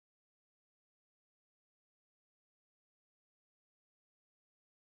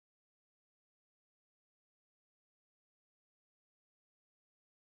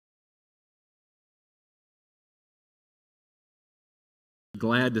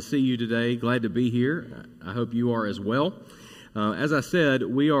glad to see you today. Glad to be here. I hope you are as well. As I said,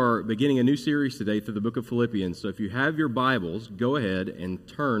 we are beginning a new series today through the book of Philippians. So if you have your Bibles, go ahead and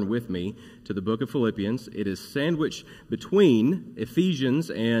turn with me to the book of Philippians. It is sandwiched between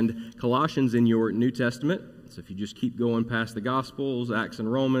Ephesians and Colossians in your New Testament. So if you just keep going past the Gospels, Acts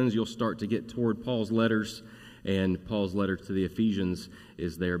and Romans, you'll start to get toward Paul's letters. And Paul's letter to the Ephesians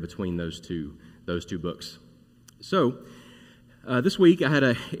is there between those two books. So, this week I had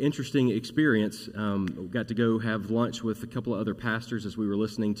an interesting experience. Got to go have lunch with a couple of other pastors as we were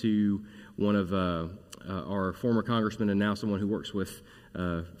listening to one of our former congressmen and now someone who works with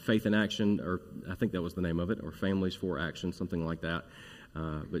Faith in Action, or I think that was the name of it, or Families for Action, something like that.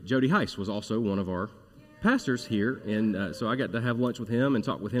 But Jody Heiss was also one of our pastors here, and so I got to have lunch with him and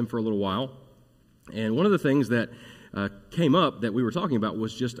talk with him for a little while. And one of the things that came up that we were talking about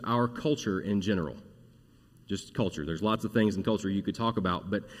was just our culture in general. Just culture. There's lots of things in culture you could talk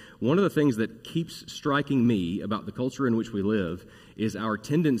about, but one of the things that keeps striking me about the culture in which we live is our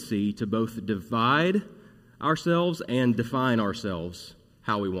tendency to both divide ourselves and define ourselves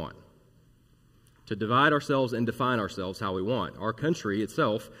how we want. To divide ourselves and define ourselves how we want. Our country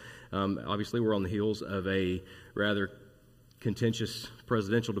itself, obviously we're on the heels of a rather contentious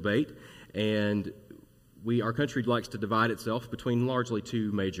presidential debate, and our country likes to divide itself between largely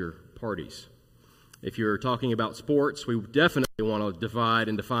two major parties. If you're talking about sports, we definitely want to divide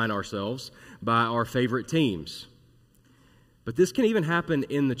and define ourselves by our favorite teams. But this can even happen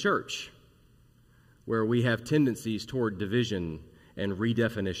in the church, where we have tendencies toward division and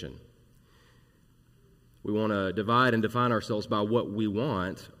redefinition. We want to divide and define ourselves by what we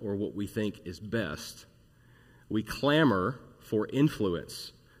want or what we think is best. We clamor for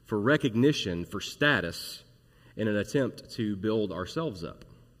influence, for recognition, for status, in an attempt to build ourselves up.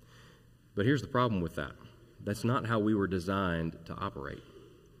 But here's the problem with that. That's not how we were designed to operate.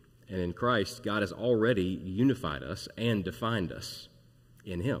 And in Christ, God has already unified us and defined us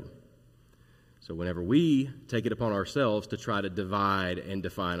in Him. So whenever we take it upon ourselves to try to divide and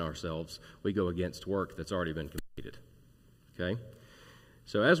define ourselves, we go against work that's already been completed. Okay?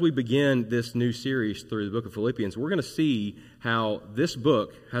 So as we begin this new series through the book of Philippians, we're going to see how this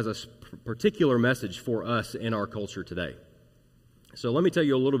book has a particular message for us in our culture today. So let me tell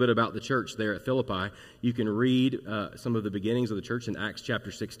you a little bit about the church there at Philippi. You can read some of the beginnings of the church in Acts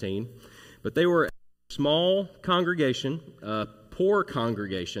chapter 16. But they were a small congregation, a poor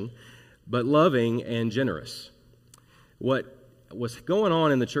congregation, but loving and generous. What was going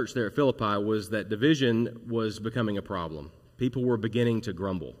on in the church there at Philippi was that division was becoming a problem. People were beginning to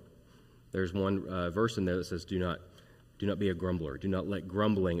grumble. There's one verse in there that says, do not be a grumbler. Do not let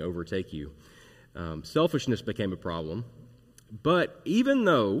grumbling overtake you. Selfishness became a problem. But even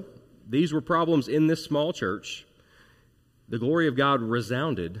though these were problems in this small church, the glory of God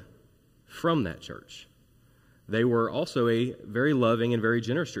resounded from that church. They were also a very loving and very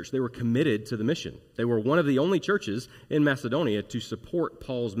generous church. They were committed to the mission. They were one of the only churches in Macedonia to support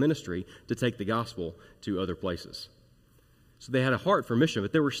Paul's ministry to take the gospel to other places. So they had a heart for mission,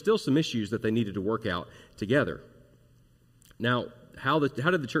 but there were still some issues that they needed to work out together. Now, how did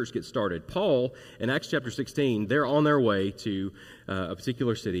the church get started? Paul, in Acts chapter 16, they're on their way to a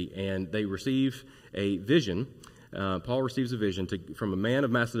particular city, and they receive a vision. Paul receives a vision from a man of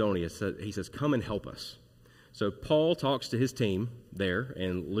Macedonia. He says, come and help us. So Paul talks to his team there,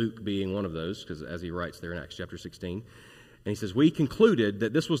 and Luke being one of those, because as he writes there in Acts chapter 16, and he says, we concluded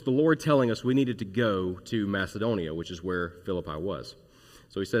that this was the Lord telling us we needed to go to Macedonia, which is where Philippi was.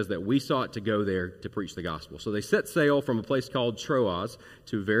 So he says that we sought to go there to preach the gospel. So they set sail from a place called Troas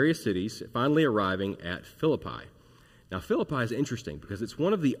to various cities, finally arriving at Philippi. Now, Philippi is interesting because it's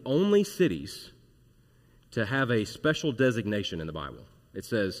one of the only cities to have a special designation in the Bible. It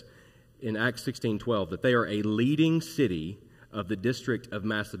says in Acts 16:12 that they are a leading city of the district of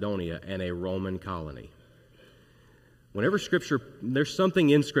Macedonia and a Roman colony. Whenever there's something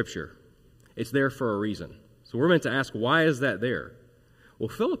in Scripture, it's there for a reason. So we're meant to ask, why is that there? Well,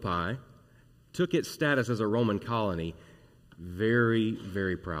 Philippi took its status as a Roman colony very,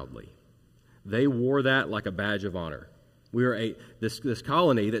 very proudly. They wore that like a badge of honor. We are this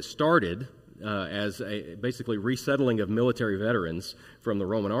colony that started as a basically resettling of military veterans from the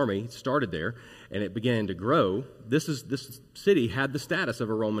Roman army, started there, and it began to grow. This city had the status of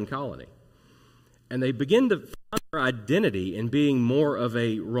a Roman colony. And they began to find their identity in being more of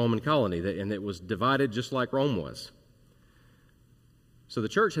a Roman colony, and it was divided just like Rome was. So the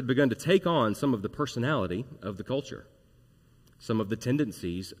church had begun to take on some of the personality of the culture, some of the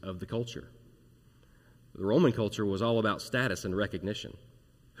tendencies of the culture. The Roman culture was all about status and recognition.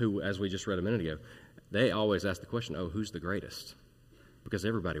 Who, as we just read a minute ago, they always ask the question, who's the greatest? Because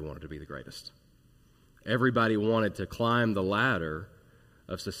everybody wanted to be the greatest. Everybody wanted to climb the ladder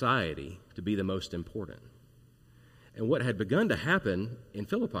of society to be the most important. And what had begun to happen in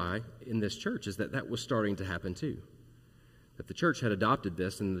Philippi in this church is that was starting to happen too. That the church had adopted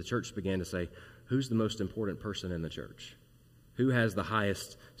this, and the church began to say, who's the most important person in the church? Who has the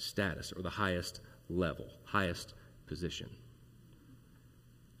highest status or the highest level, highest position?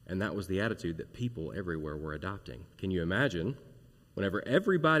 And that was the attitude that people everywhere were adopting. Can you imagine, whenever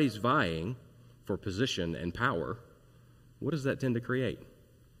everybody's vying for position and power, what does that tend to create?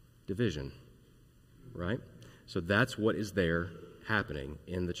 Division, right? So that's what is there happening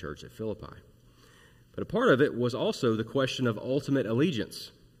in the church at Philippi. But a part of it was also the question of ultimate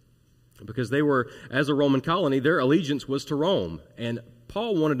allegiance. Because they were, as a Roman colony, their allegiance was to Rome. And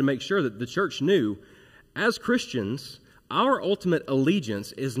Paul wanted to make sure that the church knew, as Christians, our ultimate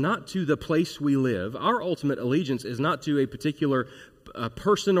allegiance is not to the place we live. Our ultimate allegiance is not to a particular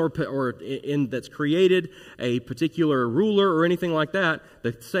person that's created, a particular ruler or anything like that.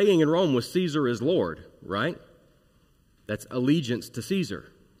 The saying in Rome was Caesar is Lord, right? That's allegiance to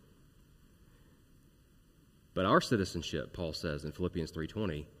Caesar. But our citizenship, Paul says in Philippians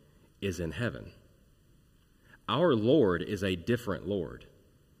 3:20, is in heaven. Our Lord is a different Lord.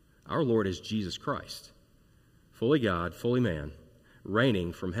 Our Lord is Jesus Christ, fully God, fully man,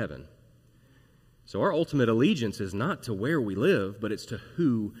 reigning from heaven. So our ultimate allegiance is not to where we live, but it's to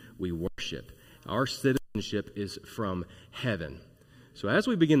who we worship. Our citizenship is from heaven. So as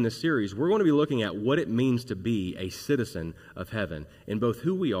we begin this series, we're going to be looking at what it means to be a citizen of heaven in both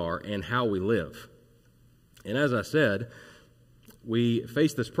who we are and how we live. And as I said, we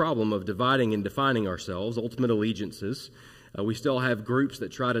face this problem of dividing and defining ourselves, ultimate allegiances. We still have groups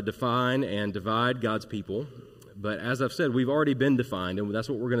that try to define and divide God's people. But as I've said, we've already been defined, and that's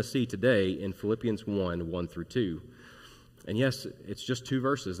what we're going to see today in Philippians 1:1-2. And yes, it's just 2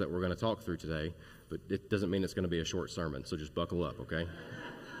 verses that we're going to talk through today, but it doesn't mean it's going to be a short sermon, so just buckle up, okay?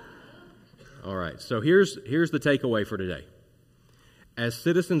 All right, so here's the takeaway for today. As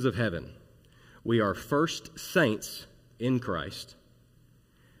citizens of heaven, we are first saints in Christ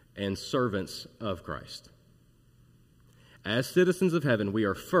and servants of Christ. As citizens of heaven, we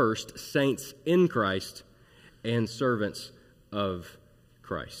are first saints in Christ and servants of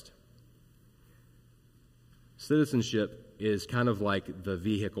Christ. Citizenship is kind of like the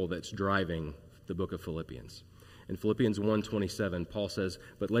vehicle that's driving the book of Philippians. In Philippians 1:27, Paul says,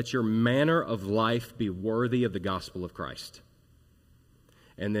 "But let your manner of life be worthy of the gospel of Christ."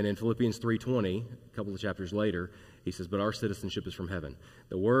 And then in Philippians 3:20, a couple of chapters later, he says, "But our citizenship is from heaven."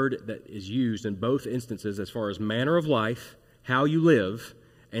 The word that is used in both instances as far as manner of life, how you live,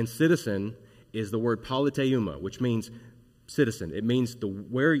 and citizen is the word politeuma, which means citizen. It means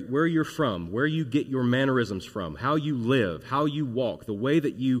where you're from, where you get your mannerisms from, how you live, how you walk, the way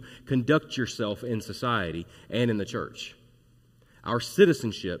that you conduct yourself in society and in the church. Our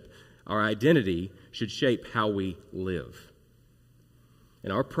citizenship, our identity, should shape how we live.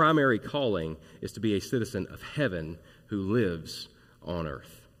 And our primary calling is to be a citizen of heaven who lives on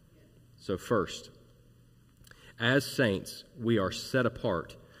earth. So first, as saints, we are set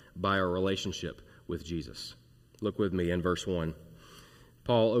apart by our relationship with Jesus. Look with me in verse 1.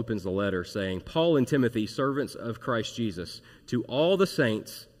 Paul opens the letter saying, "Paul and Timothy, servants of Christ Jesus, to all the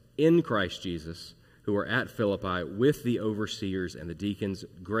saints in Christ Jesus who are at Philippi with the overseers and the deacons,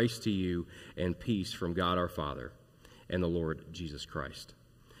 grace to you and peace from God our Father and the Lord Jesus Christ."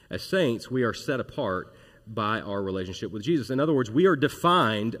 As saints, we are set apart by our relationship with Jesus. In other words, we are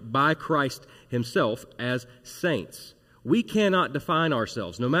defined by Christ himself as saints. We cannot define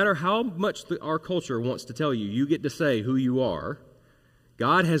ourselves. No matter how much our culture wants to tell you, you get to say who you are,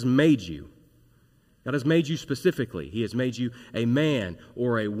 God has made you. God has made you specifically. He has made you a man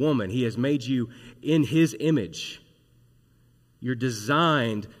or a woman. He has made you in His image. You're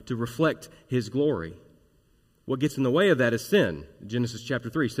designed to reflect His glory. What gets in the way of that is sin. Genesis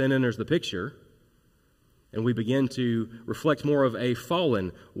chapter 3, sin enters the picture, and we begin to reflect more of a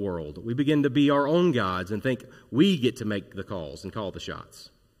fallen world. We begin to be our own gods and think we get to make the calls and call the shots.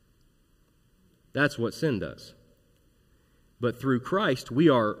 That's what sin does. But through Christ, we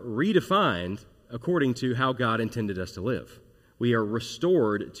are redefined according to how God intended us to live. We are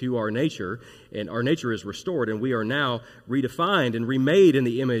restored to our nature, and our nature is restored, and we are now redefined and remade in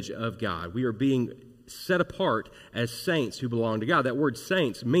the image of God. We are being set apart as saints who belong to God. That word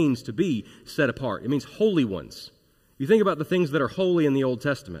saints means to be set apart. It means holy ones. You think about the things that are holy in the Old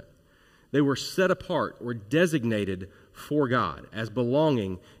Testament. They were set apart or designated for God as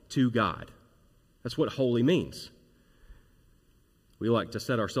belonging to God. That's what holy means. We like to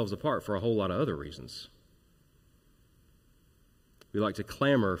set ourselves apart for a whole lot of other reasons. We like to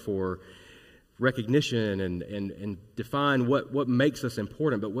clamor for recognition and define what makes us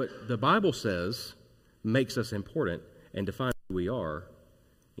important. But what the Bible says makes us important and defines who we are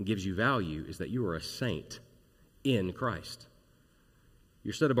and gives you value is that you are a saint in Christ.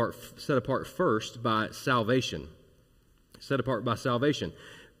 You're set apart first by salvation. Set apart by salvation.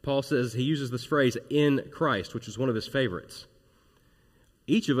 Paul says, he uses this phrase, in Christ, which is one of his favorites.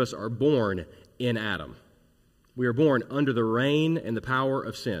 Each of us are born in Adam. We are born under the reign and the power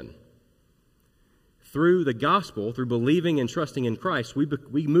of sin. Through the gospel, through believing and trusting in Christ,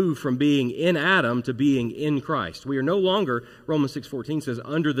 we move from being in Adam to being in Christ. We are no longer, Romans 6:14 says,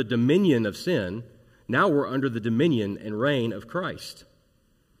 under the dominion of sin. Now we're under the dominion and reign of Christ.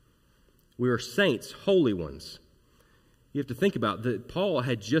 We are saints, holy ones. You have to think about that. Paul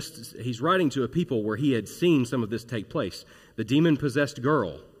he's writing to a people where he had seen some of this take place. The demon-possessed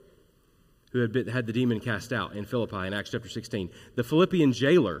girl who had the demon cast out in Philippi in Acts chapter 16. The Philippian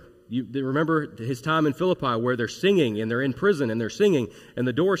jailer. You remember his time in Philippi where they're singing and they're in prison and they're singing and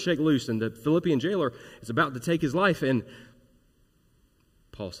the doors shake loose and the Philippian jailer is about to take his life and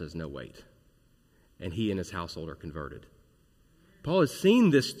Paul says, no, wait. And he and his household are converted. Paul has seen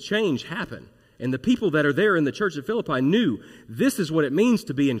this change happen. And the people that are there in the church of Philippi knew this is what it means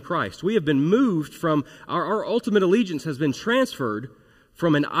to be in Christ. We have been moved from, our ultimate allegiance has been transferred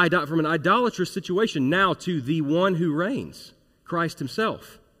from an idolatrous situation now to the one who reigns, Christ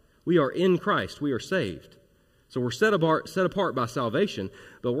himself. We are in Christ. We are saved. So we're set apart by salvation,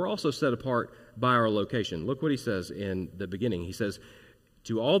 but we're also set apart by our location. Look what he says in the beginning. He says,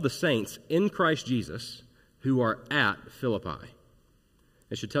 to all the saints in Christ Jesus who are at Philippi.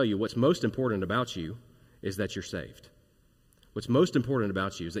 It should tell you what's most important about you is that you're saved. What's most important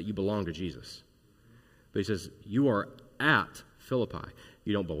about you is that you belong to Jesus. But he says, you are at Philippi.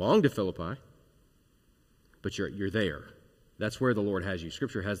 You don't belong to Philippi, but you're there. That's where the Lord has you.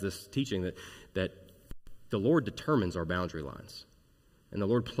 Scripture has this teaching that the Lord determines our boundary lines. And the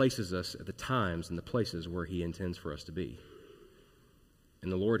Lord places us at the times and the places where he intends for us to be.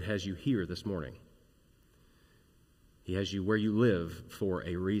 And the Lord has you here this morning. He has you where you live for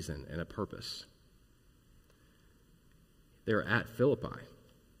a reason and a purpose. They're at Philippi.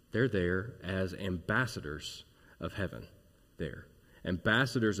 They're there as ambassadors of heaven there.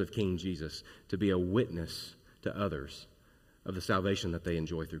 Ambassadors of King Jesus to be a witness to others of the salvation that they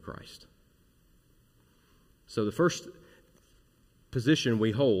enjoy through Christ. So the first position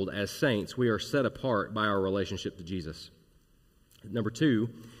we hold as saints, we are set apart by our relationship to Jesus. Number two,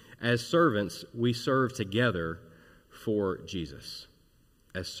 as servants, we serve together for Jesus.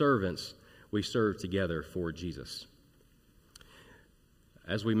 As servants, we serve together for Jesus.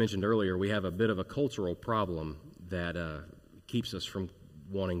 As we mentioned earlier, we have a bit of a cultural problem that keeps us from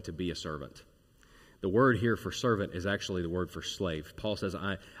wanting to be a servant. The word here for servant is actually the word for slave. Paul says,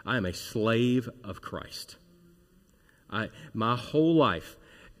 I am a slave of Christ. My whole life,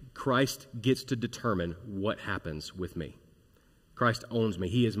 Christ gets to determine what happens with me. Christ owns me.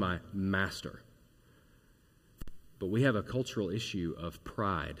 He is my master. But we have a cultural issue of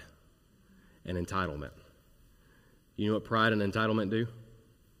pride and entitlement. You know what pride and entitlement do?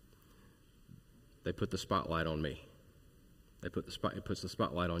 They put the spotlight on me. It puts the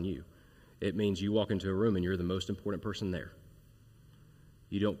spotlight on you. It means you walk into a room and you're the most important person there.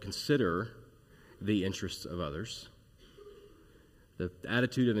 You don't consider the interests of others. The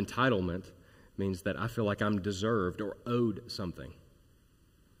attitude of entitlement means that I feel like I'm deserved or owed something.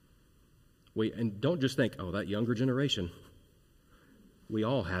 And don't just think, oh, that younger generation. We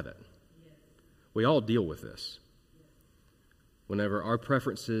all have it. We all deal with this. Whenever our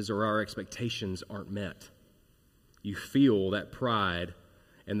preferences or our expectations aren't met, you feel that pride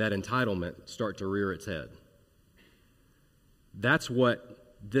and that entitlement start to rear its head. That's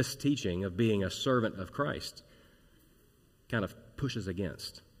what this teaching of being a servant of Christ kind of pushes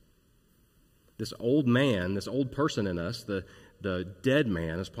against. This old man, this old person in us, the dead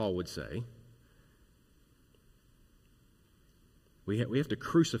man, as Paul would say, we have to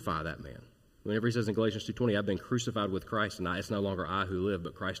crucify that man. Whenever he says in Galatians 2:20, I've been crucified with Christ, and it's no longer I who live,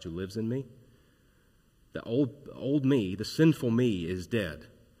 but Christ who lives in me. The old me, the sinful me, is dead.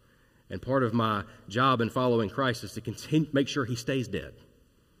 And part of my job in following Christ is to make sure he stays dead.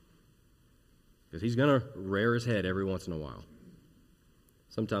 Because he's going to rear his head every once in a while.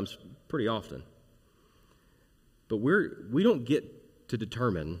 Sometimes pretty often. But we don't get to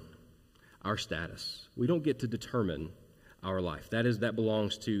determine our status. We don't get to determine our life. That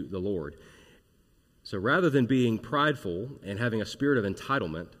belongs to the Lord. So rather than being prideful and having a spirit of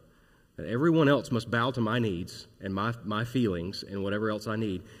entitlement, that everyone else must bow to my needs and my feelings and whatever else I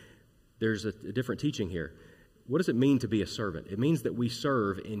need, there's a different teaching here. what does it mean to be a servant? It means that we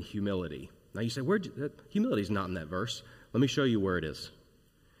serve in humility. Now you say, humility is not in that verse. Let me show you where it is.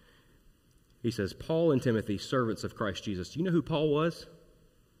 He says, Paul and Timothy, servants of Christ Jesus. Do you know who Paul was?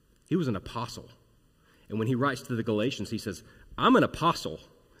 He was an apostle. And when he writes to the Galatians, he says, I'm an apostle,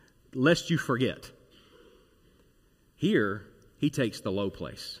 lest you forget. Here, he takes the low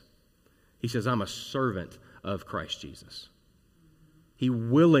place. He says, I'm a servant of Christ Jesus. He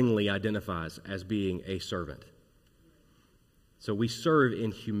willingly identifies as being a servant. So we serve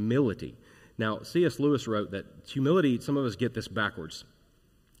in humility. Now, C.S. Lewis wrote that humility, some of us get this backwards.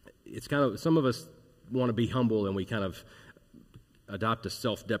 It's kind of, some of us want to be humble and we kind of adopt a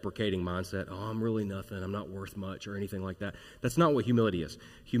self-deprecating mindset. Oh, I'm really nothing. I'm not worth much or anything like that. That's not what humility is.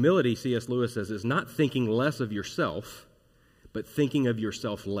 Humility, C.S. Lewis says, is not thinking less of yourself, but thinking of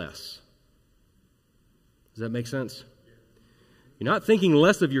yourself less. Does that make sense? You're not thinking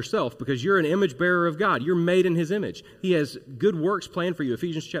less of yourself because you're an image bearer of God. You're made in His image. He has good works planned for you,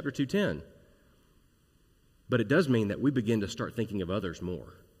 Ephesians chapter 2:10. But it does mean that we begin to start thinking of others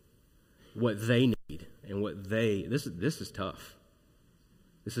more, what they need and what they. This is tough.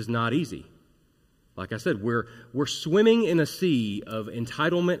 This is not easy. Like I said, we're swimming in a sea of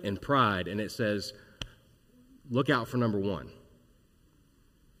entitlement and pride, and it says, look out for number one.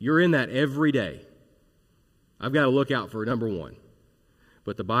 You're in that every day. I've got to look out for number one.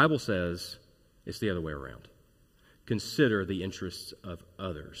 But the Bible says it's the other way around. Consider the interests of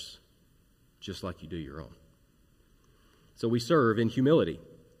others, just like you do your own. So we serve in humility.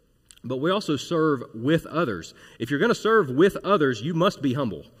 But we also serve with others. If you're going to serve with others, you must be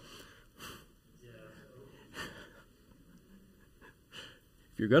humble.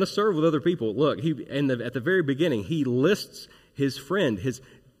 If you're going to serve with other people, look, at the very beginning, he lists his friend, his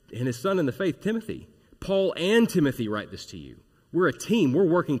son in the faith, Timothy. Paul and Timothy write this to you. We're a team. We're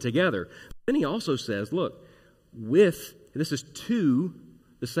working together. Then he also says, look, this is to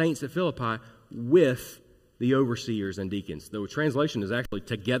the saints at Philippi with the overseers and deacons. The translation is actually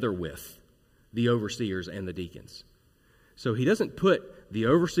together with the overseers and the deacons. So he doesn't put the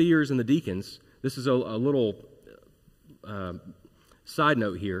overseers and the deacons. This is a little side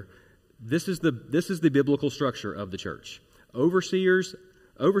note here. This is the biblical structure of the church. Overseers,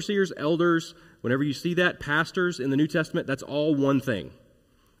 elders, whenever you see that, pastors in the New Testament, that's all one thing.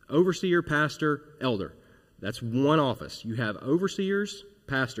 Overseer, pastor, elder. That's one office. You have overseers,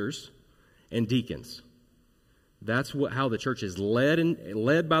 pastors, and deacons. That's how the church is led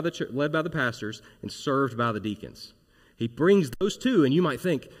by the pastors and served by the deacons. He brings those two, and you might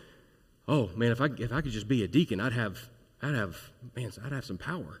think, "Oh man, if I could just be a deacon, I'd have some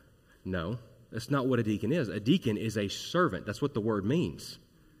power." No, that's not what a deacon is. A deacon is a servant. That's what the word means.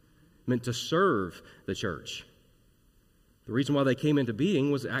 Meant to serve the church. The reason why they came into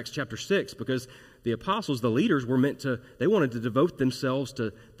being was Acts chapter 6, because the apostles, the leaders, they wanted to devote themselves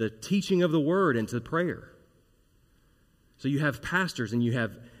to the teaching of the word and to prayer. So you have pastors and you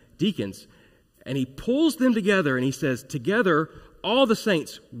have deacons, and he pulls them together and he says, together, all the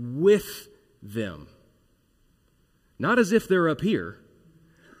saints with them. Not as if they're up here,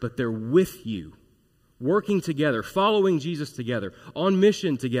 but they're with you, working together, following Jesus together, on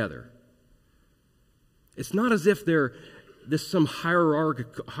mission together. It's not as if they're some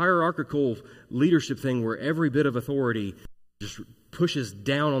hierarchical leadership thing where every bit of authority just pushes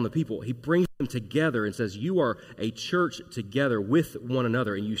down on the people. He brings them together and says, you are a church together with one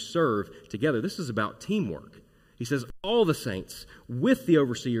another, and you serve together. This is about teamwork. He says, all the saints with the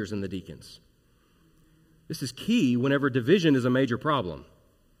overseers and the deacons. This is key whenever division is a major problem.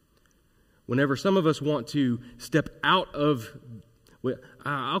 Whenever some of us want to step out of,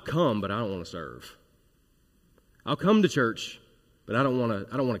 I'll come, but I don't want to serve. I'll come to church, but I don't want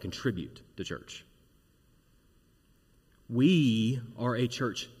to contribute to church. We are a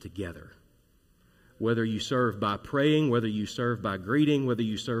church together. Whether you serve by praying, whether you serve by greeting, whether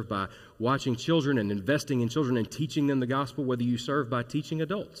you serve by watching children and investing in children and teaching them the gospel, whether you serve by teaching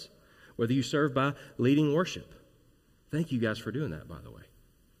adults, whether you serve by leading worship. Thank you guys for doing that, by the way.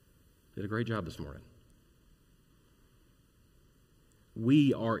 Did a great job this morning.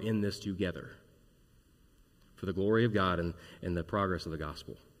 We are in this together for the glory of God and the progress of the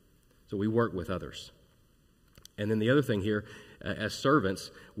gospel. So we work with others. And then the other thing here, as servants,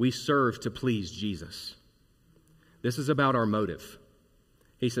 we serve to please Jesus. This is about our motive.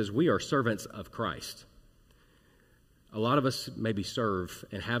 He says we are servants of Christ. A lot of us maybe serve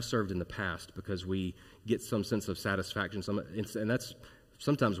and have served in the past because we get some sense of satisfaction, and that's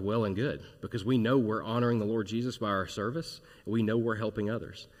sometimes well and good, because we know we're honoring the Lord Jesus by our service, and we know we're helping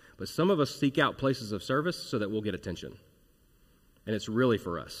others. But some of us seek out places of service so that we'll get attention. And it's really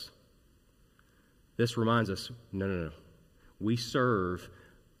for us. This reminds us, no. We serve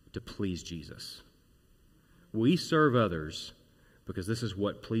to please Jesus. We serve others because this is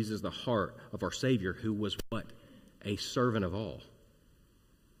what pleases the heart of our Savior, who was what? A servant of all.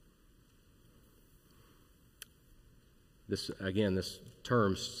 This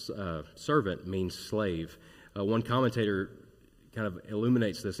term, servant, means slave. One commentator kind of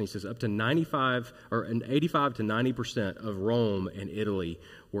illuminates this, and he says up to 85 to 90% of Rome and Italy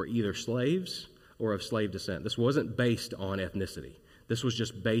were either slaves or of slave descent. This wasn't based on ethnicity. This was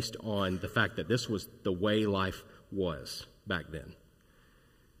just based on the fact that this was the way life was back then.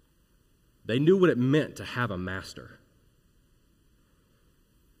 They knew what it meant to have a master.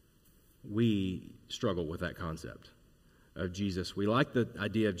 We struggle with that concept of Jesus. We like the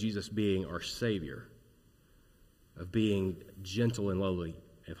idea of Jesus being our Savior, of being gentle and lowly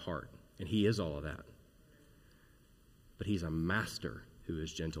of heart. And He is all of that. But He's a master who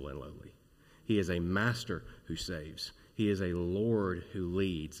is gentle and lowly. He is a master who saves. He is a Lord who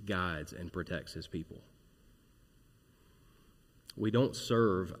leads, guides, and protects His people. We don't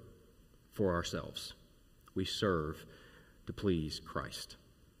serve for ourselves. We serve to please Christ.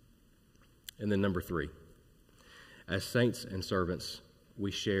 And then number 3, as saints and servants,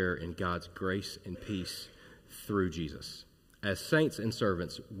 we share in God's grace and peace through Jesus. As saints and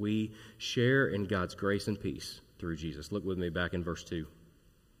servants, we share in God's grace and peace through Jesus. Look with me back in verse 2.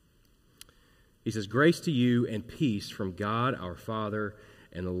 He says, "Grace to you and peace from God our Father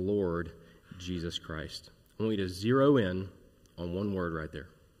and the Lord Jesus Christ." I want you to zero in on one word right there.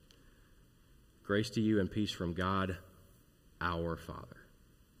 Grace to you and peace from God our Father.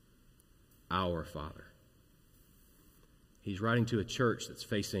 Our Father. He's writing to a church that's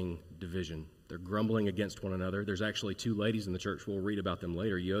facing division. They're grumbling against one another. There's actually 2 ladies in the church, we'll read about them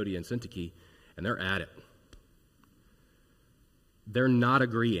later, Euodia and Syntyche, and they're at it. They're not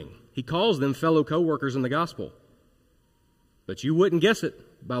agreeing. He calls them fellow co-workers in the gospel. But you wouldn't guess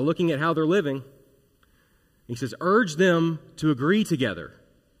it by looking at how they're living. He says, urge them to agree together.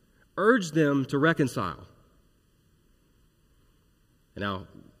 Urge them to reconcile. And now,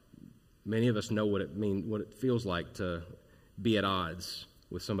 many of us know what it feels like to be at odds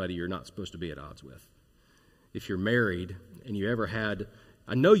with somebody you're not supposed to be at odds with. If you're married and you ever had,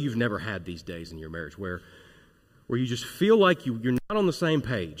 I know you've never had these days in your marriage where you just feel like you're not on the same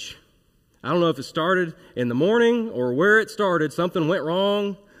page. I don't know if it started in the morning or where it started, something went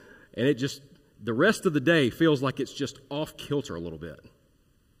wrong, and it just, the rest of the day feels like it's just off kilter a little bit.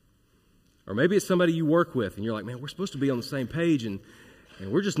 Or maybe it's somebody you work with and you're like, man, we're supposed to be on the same page and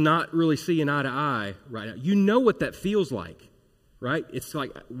we're just not really seeing eye to eye right now. You know what that feels like, right? It's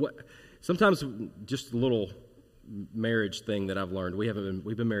like sometimes just a little marriage thing that I've learned. We've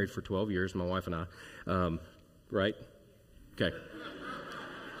been married for 12 years, my wife and I, right? Okay.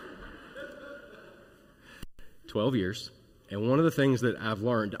 12 years. And one of the things that I've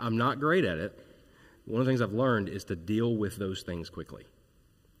learned, I'm not great at it, one of the things I've learned is to deal with those things quickly.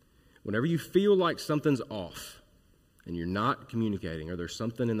 Whenever you feel like something's off and you're not communicating or there's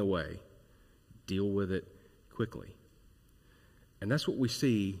something in the way, deal with it quickly. And that's what we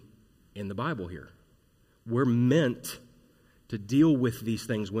see in the Bible here. We're meant to deal with these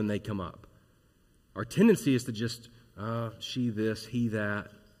things when they come up. Our tendency is to just, she this, he that,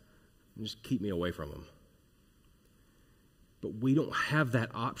 and just keep me away from them. But we don't have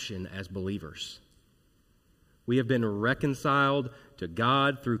that option as believers. We have been reconciled to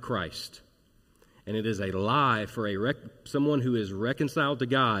God through Christ. And it is a lie for someone who is reconciled to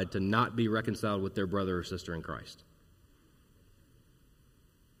God to not be reconciled with their brother or sister in Christ.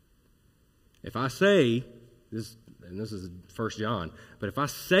 If I say, this is 1 John, but if I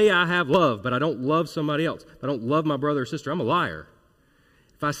say I have love, but I don't love somebody else, I don't love my brother or sister, I'm a liar.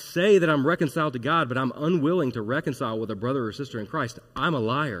 If I say that I'm reconciled to God, but I'm unwilling to reconcile with a brother or sister in Christ, I'm a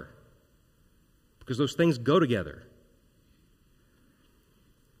liar. Because those things go together.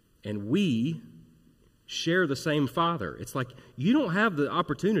 And we share the same Father. It's like you don't have the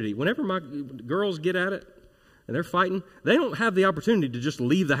opportunity. Whenever my girls get at it and they're fighting, they don't have the opportunity to just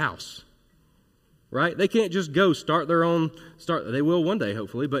leave the house. Right? They can't just go start their own. They will one day,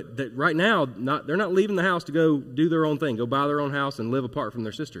 hopefully, but right now, they're not leaving the house to go do their own thing, go buy their own house and live apart from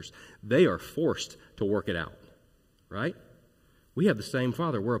their sisters. They are forced to work it out. Right? We have the same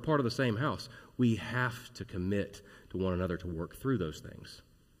Father. We're a part of the same house. We have to commit to one another to work through those things.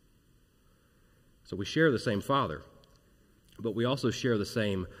 So we share the same Father, but we also share the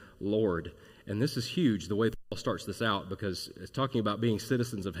same Lord. And this is huge, the way Paul starts this out, because it's talking about being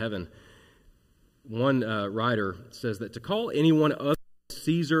citizens of heaven. One writer says that to call anyone other than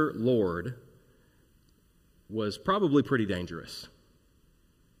Caesar Lord was probably pretty dangerous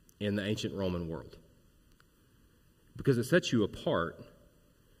in the ancient Roman world. because it sets you apart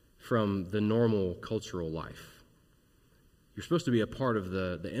from the normal cultural life. You're supposed to be a part of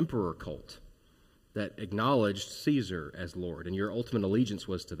the emperor cult that acknowledged Caesar as Lord, and your ultimate allegiance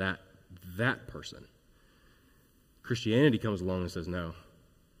was to that person. Christianity comes along and says, no,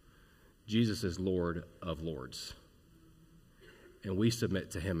 Jesus is Lord of lords, and we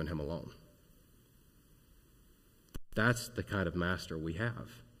submit to him and him alone. That's the kind of master we have.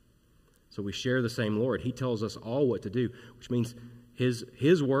 So we share the same Lord. He tells us all what to do, which means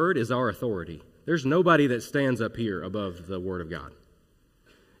his word is our authority. There's nobody that stands up here above the word of God.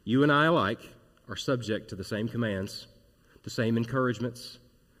 You and I alike are subject to the same commands, the same encouragements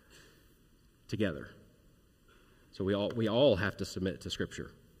together. So we all have to submit to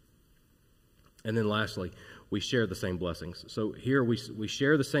Scripture. And then lastly, we share the same blessings. So here we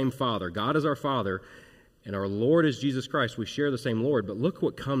share the same Father. God is our Father, and our Lord is Jesus Christ. We share the same Lord, but look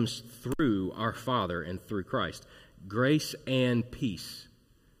what comes through our Father and through Christ. Grace and peace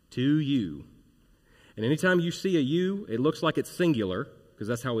to you. And anytime you see a you, it looks like it's singular, because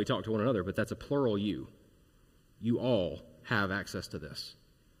that's how we talk to one another, but that's a plural you. You all have access to this,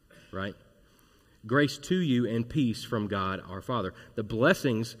 right? Grace to you and peace from God our Father. The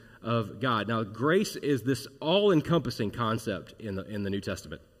blessings of God. Now, grace is this all-encompassing concept in the New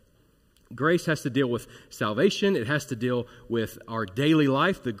Testament. Grace has to deal with salvation. It has to deal with our daily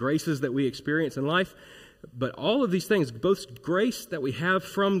life, the graces that we experience in life. But all of these things, both grace that we have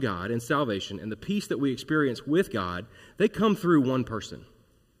from God and salvation and the peace that we experience with God, they come through one person.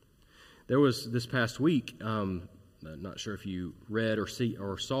 There was this past week, I'm not sure if you read or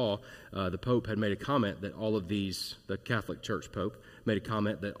saw, the Pope had made a comment that all of these, the Catholic Church Pope, made a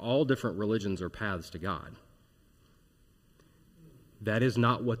comment that all different religions are paths to God. That is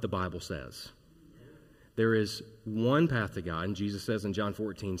not what the Bible says. There is one path to God, and Jesus says in John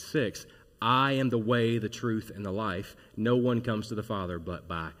 14:6, I am the way, the truth, and the life. No one comes to the Father but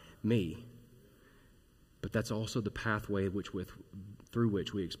by me. But that's also the pathway through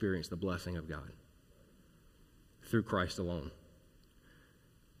which we experience the blessing of God. Through Christ alone.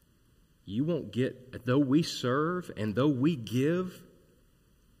 You won't get, though we serve and though we give,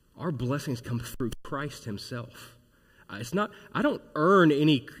 our blessings come through Christ himself. I don't earn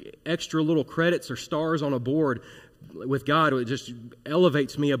any extra little credits or stars on a board with God. It just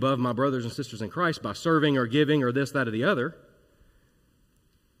elevates me above my brothers and sisters in Christ by serving or giving or this, that, or the other.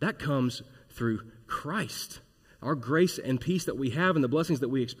 That comes through Christ. Our grace and peace that we have and the blessings that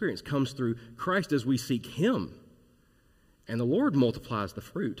we experience comes through Christ as we seek him. And the Lord multiplies the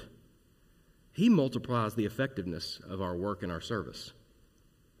fruit. He multiplies the effectiveness of our work and our service.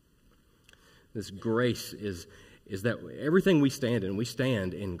 This grace is that everything we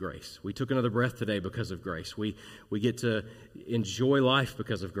stand in grace. We took another breath today because of grace. We get to enjoy life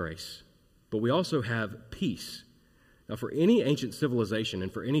because of grace. But we also have peace. Now, for any ancient civilization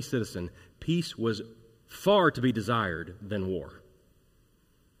and for any citizen, peace was far to be desired than war.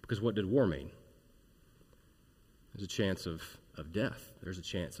 Because what did war mean? There's a chance of death. There's a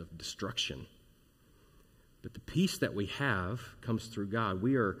chance of destruction. But the peace that we have comes through God.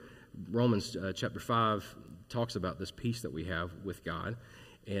 Romans chapter 5 talks about this peace that we have with God.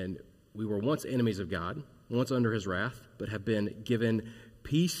 And we were once enemies of God, once under his wrath, but have been given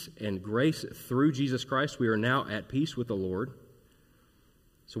peace and grace through Jesus Christ. We are now at peace with the Lord.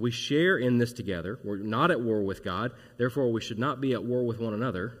 So we share in this together. We're not at war with God. Therefore, we should not be at war with one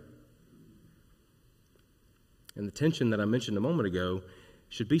another. And the tension that I mentioned a moment ago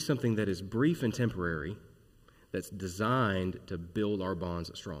should be something that is brief and temporary, that's designed to build our bonds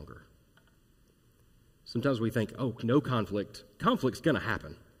stronger. Sometimes we think, no conflict. Conflict's going to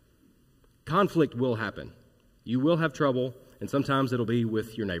happen. Conflict will happen. You will have trouble, and sometimes it'll be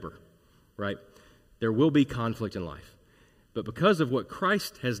with your neighbor, right? There will be conflict in life. But because of what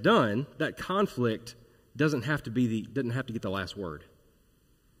Christ has done, that conflict doesn't have to get the last word.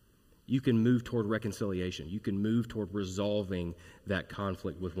 You can move toward reconciliation. You can move toward resolving that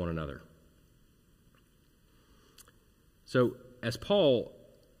conflict with one another. So, as Paul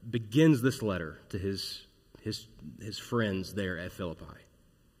begins this letter to his friends there at Philippi,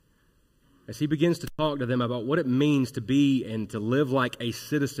 as he begins to talk to them about what it means to be and to live like a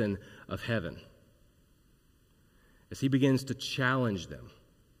citizen of heaven, as he begins to challenge them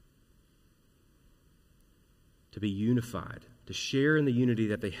to be unified, to share in the unity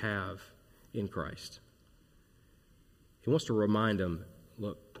that they have in Christ, he wants to remind them,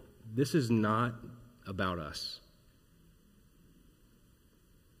 look, this is not about us.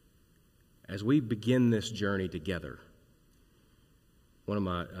 As we begin this journey together, one of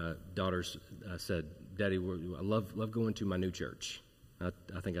my daughters said, Daddy, I love going to my new church. I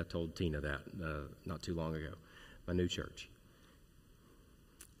think I told Tina that not too long ago. my new church.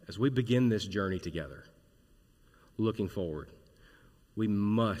 As we begin this journey together, looking forward, we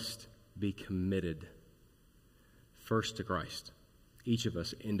must be committed first to Christ. Each of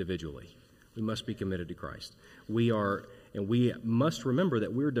us individually. We must be committed to Christ. We must remember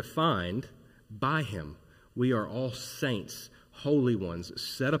that we're defined by Him. We are all saints, holy ones,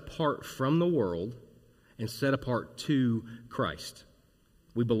 set apart from the world and set apart to Christ.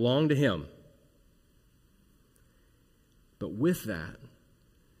 We belong to Him. But with that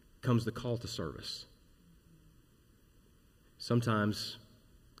comes the call to service. Sometimes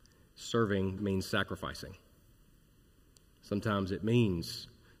serving means sacrificing. Sometimes it means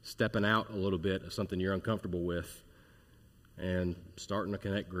stepping out a little bit of something you're uncomfortable with and starting a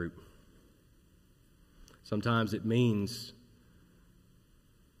connect group. Sometimes it means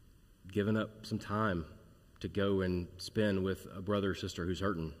giving up some time to go and spend with a brother or sister who's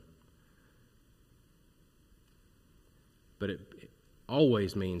hurting. But it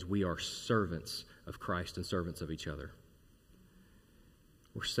always means we are servants of Christ and servants of each other.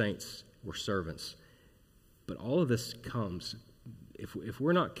 We're saints, we're servants. But all of this comes, if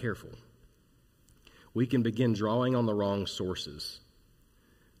we're not careful, we can begin drawing on the wrong sources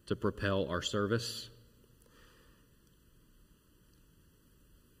to propel our service.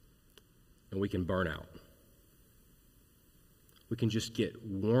 And we can burn out. We can just get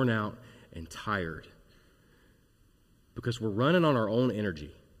worn out and tired because we're running on our own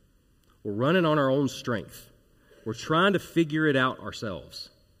energy. We're running on our own strength. We're trying to figure it out ourselves.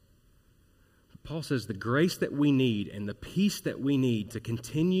 Paul says the grace that we need and the peace that we need to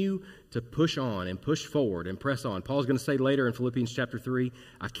continue to push on and push forward and press on. Paul's going to say later in Philippians chapter 3,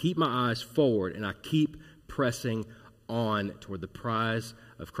 I keep my eyes forward and I keep pressing on toward the prize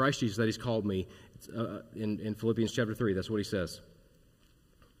of Christ Jesus that He's called me. In Philippians chapter 3, that's what he says.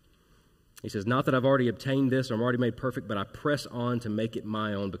 He says, not that I've already obtained this or I'm already made perfect, but I press on to make it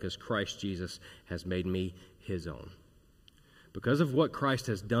my own because Christ Jesus has made me His own. Because of what Christ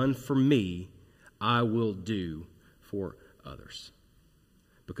has done for me, I will do for others.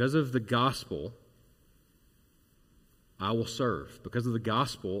 Because of the gospel, I will serve. Because of the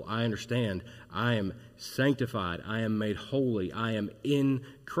gospel, I understand I am sanctified. I am made holy. I am in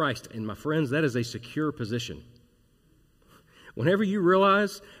Christ. And my friends, that is a secure position. Whenever you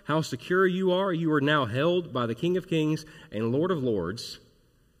realize how secure you are now held by the King of Kings and Lord of Lords.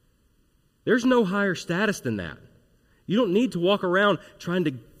 There's no higher status than that. You don't need to walk around trying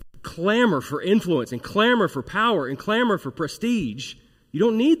to clamor for influence and clamor for power and clamor for prestige. You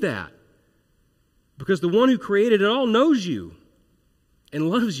don't need that. Because the one who created it all knows you and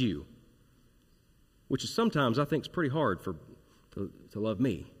loves you. Which is sometimes, I think, is pretty hard to love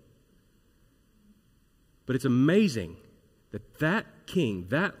me. But it's amazing that that King,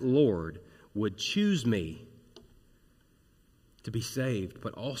 that Lord, would choose me to be saved,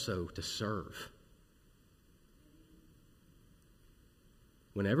 but also to serve.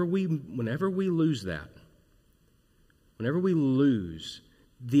 Whenever we lose that, whenever we lose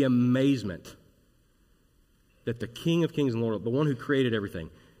the amazement that the King of Kings and Lord, the one who created everything,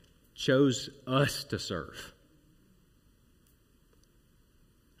 chose us to serve.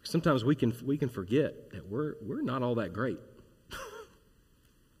 Sometimes we can forget that we're not all that great.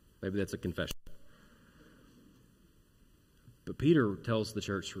 Maybe that's a confession. But Peter tells the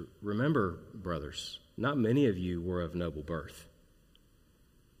church, remember, brothers, not many of you were of noble birth.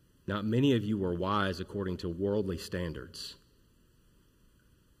 Not many of you were wise according to worldly standards.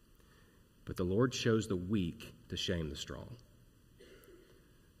 But the Lord chose the weak to shame the strong.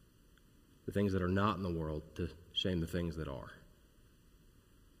 The things that are not in the world to shame the things that are.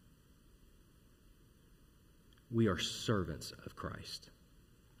 We are servants of Christ.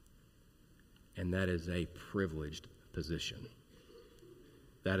 And that is a privileged position.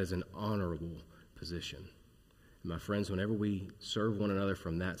 That is an honorable position. And my friends, whenever we serve one another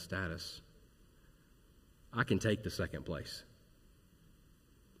from that status, I can take the second place.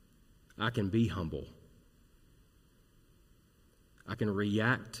 I can be humble. I can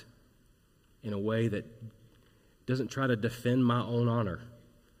react in a way that doesn't try to defend my own honor.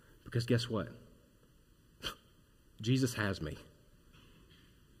 Because guess what? Jesus has me.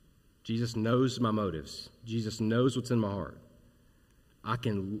 Jesus knows my motives. Jesus knows what's in my heart. I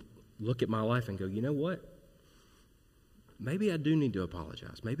can look at my life and go, you know what? Maybe I do need to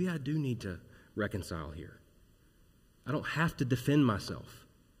apologize. Maybe I do need to reconcile here. I don't have to defend myself.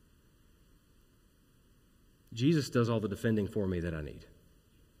 Jesus does all the defending for me that I need.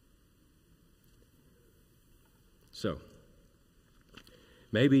 So,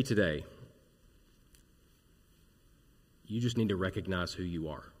 maybe today, you just need to recognize who you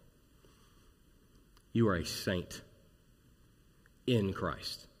are. You are a saint in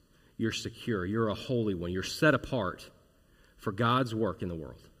Christ. You're secure. You're a holy one. You're set apart for God's work in the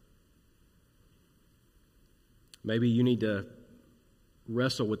world. Maybe you need to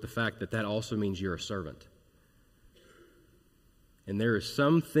wrestle with the fact that that also means you're a servant. And there is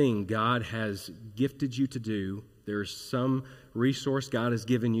something God has gifted you to do. There is some resource God has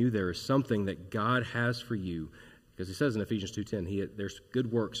given you. There is something that God has for you. Because he says in Ephesians 2:10, there's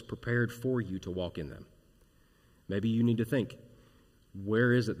good works prepared for you to walk in them. Maybe you need to think,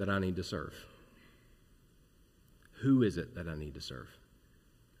 where is it that I need to serve? Who is it that I need to serve?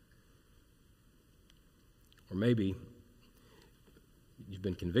 Or maybe you've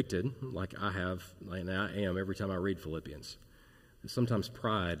been convicted, like I have, and I am every time I read Philippians. Sometimes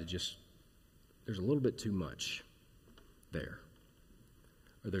pride there's a little bit too much there.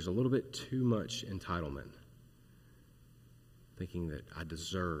 Or there's a little bit too much entitlement. Thinking that I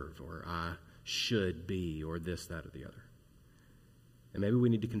deserve, or I should be, or this, that, or the other. And maybe we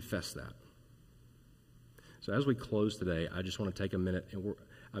need to confess that. So as we close today, I just want to take a minute, and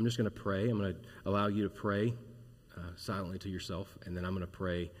I'm just going to pray. I'm going to allow you to pray silently to yourself, and then I'm going to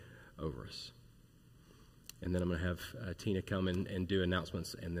pray over us. And then I'm going to have Tina come and do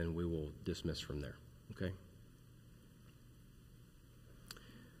announcements, and then we will dismiss from there. Okay?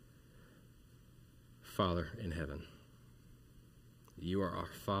 Father in heaven, you are our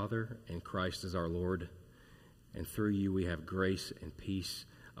Father, and Christ is our Lord, and through you we have grace and peace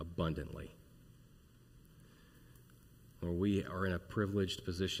abundantly. Lord, we are in a privileged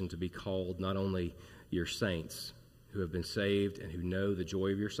position to be called not only your saints who have been saved and who know the joy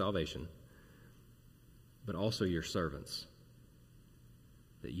of your salvation, but also your servants,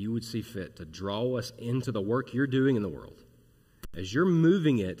 that you would see fit to draw us into the work you're doing in the world. As you're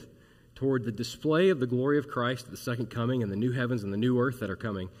moving it toward the display of the glory of Christ at the second coming and the new heavens and the new earth that are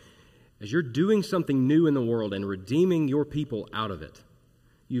coming, as you're doing something new in the world and redeeming your people out of it,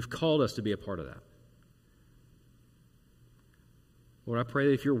 you've called us to be a part of that. Lord, I pray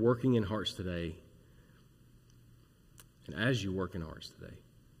that if you're working in hearts today, and as you work in hearts today,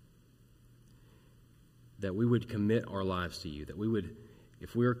 that we would commit our lives to you, that we would,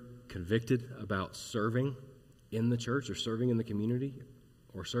 if we're convicted about serving in the church or serving in the community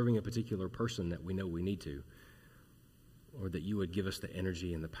or serving a particular person that we know we need to, or that you would give us the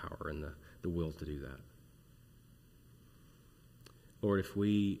energy and the power and the will to do that. Lord, if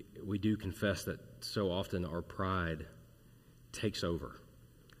we do confess that so often our pride takes over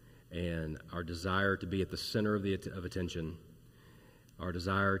and our desire to be at the center of attention, our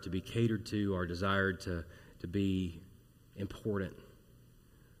desire to be catered to, our desire to be important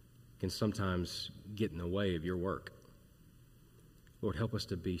can sometimes get in the way of your work. Lord, help us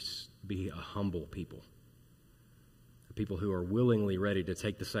to be a humble people, a people who are willingly ready to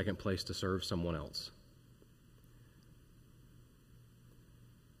take the second place to serve someone else.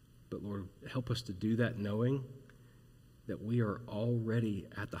 But Lord, help us to do that knowing that we are already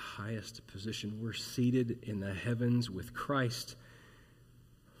at the highest position. We're seated in the heavens with Christ.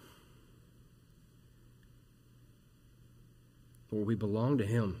 Lord, we belong to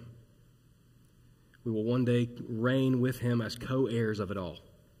him. We will one day reign with him as co-heirs of it all.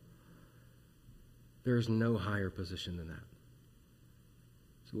 There is no higher position than that.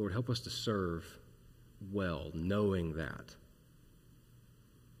 So Lord, help us to serve well, knowing that.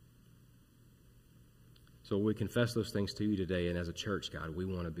 So we confess those things to you today, and as a church, God, we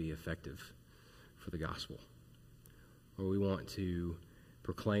want to be effective for the gospel. Or we want to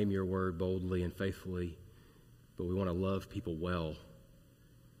proclaim your word boldly and faithfully, but we want to love people well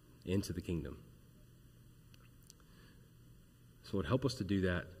into the kingdom. So Lord, help us to do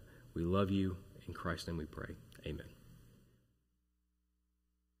that. We love you. In Christ's name we pray. Amen.